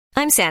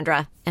I'm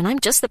Sandra, and I'm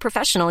just the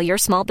professional your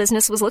small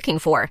business was looking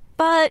for.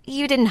 But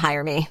you didn't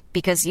hire me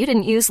because you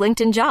didn't use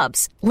LinkedIn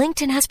Jobs.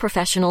 LinkedIn has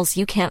professionals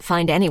you can't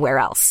find anywhere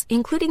else,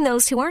 including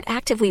those who aren't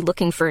actively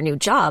looking for a new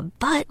job,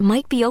 but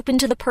might be open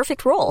to the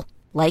perfect role,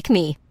 like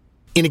me.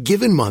 In a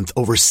given month,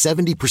 over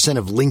 70%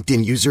 of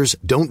LinkedIn users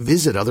don't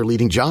visit other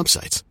leading job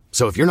sites.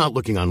 So if you're not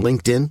looking on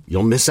LinkedIn,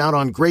 you'll miss out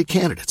on great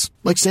candidates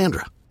like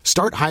Sandra.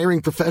 Start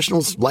hiring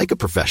professionals like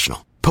a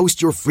professional.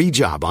 Post your free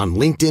job on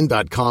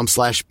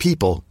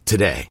linkedin.com/people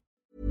today.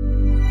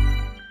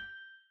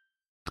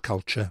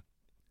 Culture.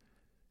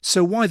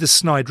 So why the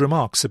snide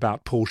remarks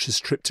about Porsche's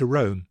trip to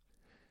Rome?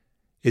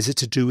 Is it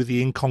to do with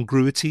the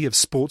incongruity of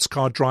sports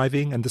car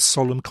driving and the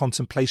solemn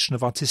contemplation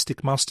of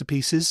artistic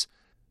masterpieces?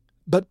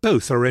 But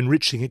both are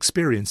enriching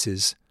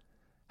experiences.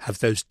 Have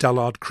those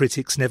dullard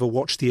critics never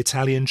watched The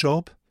Italian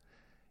Job?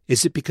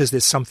 Is it because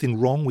there's something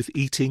wrong with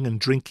eating and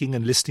drinking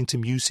and listening to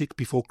music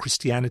before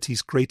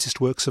Christianity's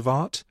greatest works of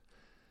art?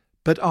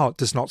 But art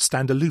does not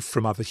stand aloof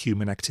from other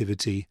human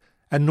activity,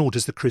 and nor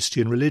does the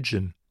Christian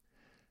religion.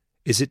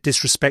 Is it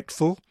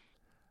disrespectful?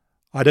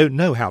 I don't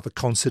know how the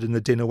concert and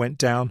the dinner went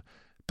down,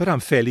 but I'm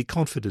fairly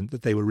confident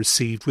that they were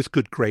received with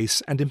good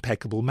grace and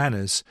impeccable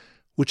manners,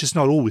 which is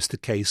not always the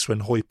case when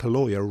hoi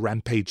polloi are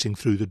rampaging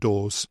through the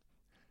doors.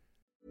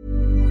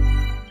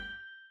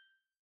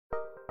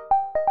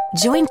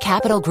 Join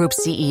Capital Group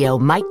CEO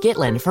Mike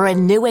Gitlin for a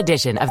new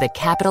edition of the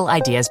Capital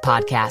Ideas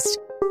Podcast.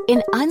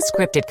 In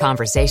unscripted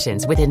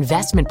conversations with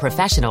investment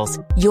professionals,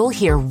 you'll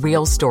hear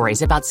real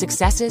stories about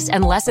successes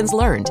and lessons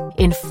learned,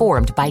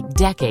 informed by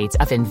decades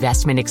of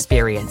investment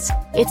experience.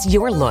 It's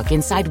your look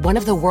inside one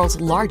of the world's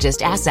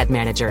largest asset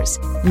managers.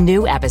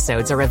 New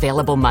episodes are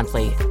available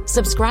monthly.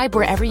 Subscribe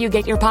wherever you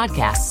get your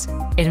podcasts.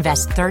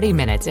 Invest 30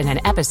 minutes in an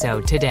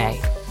episode today.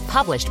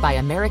 Published by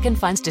American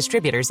Funds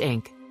Distributors,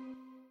 Inc.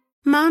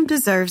 Mom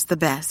deserves the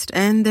best,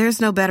 and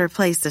there's no better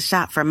place to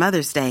shop for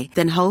Mother's Day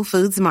than Whole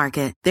Foods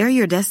Market. They're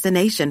your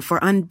destination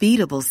for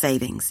unbeatable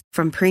savings,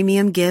 from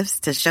premium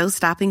gifts to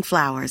show-stopping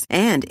flowers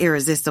and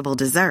irresistible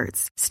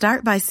desserts.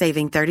 Start by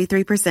saving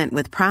 33%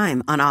 with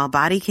Prime on all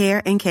body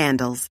care and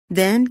candles.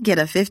 Then get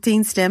a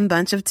 15-stem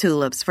bunch of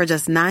tulips for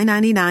just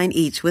 $9.99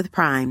 each with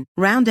Prime.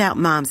 Round out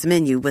Mom's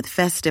menu with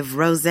festive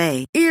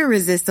rosé,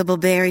 irresistible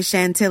berry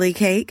chantilly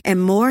cake,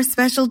 and more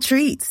special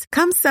treats.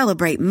 Come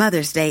celebrate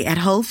Mother's Day at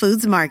Whole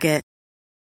Foods Market.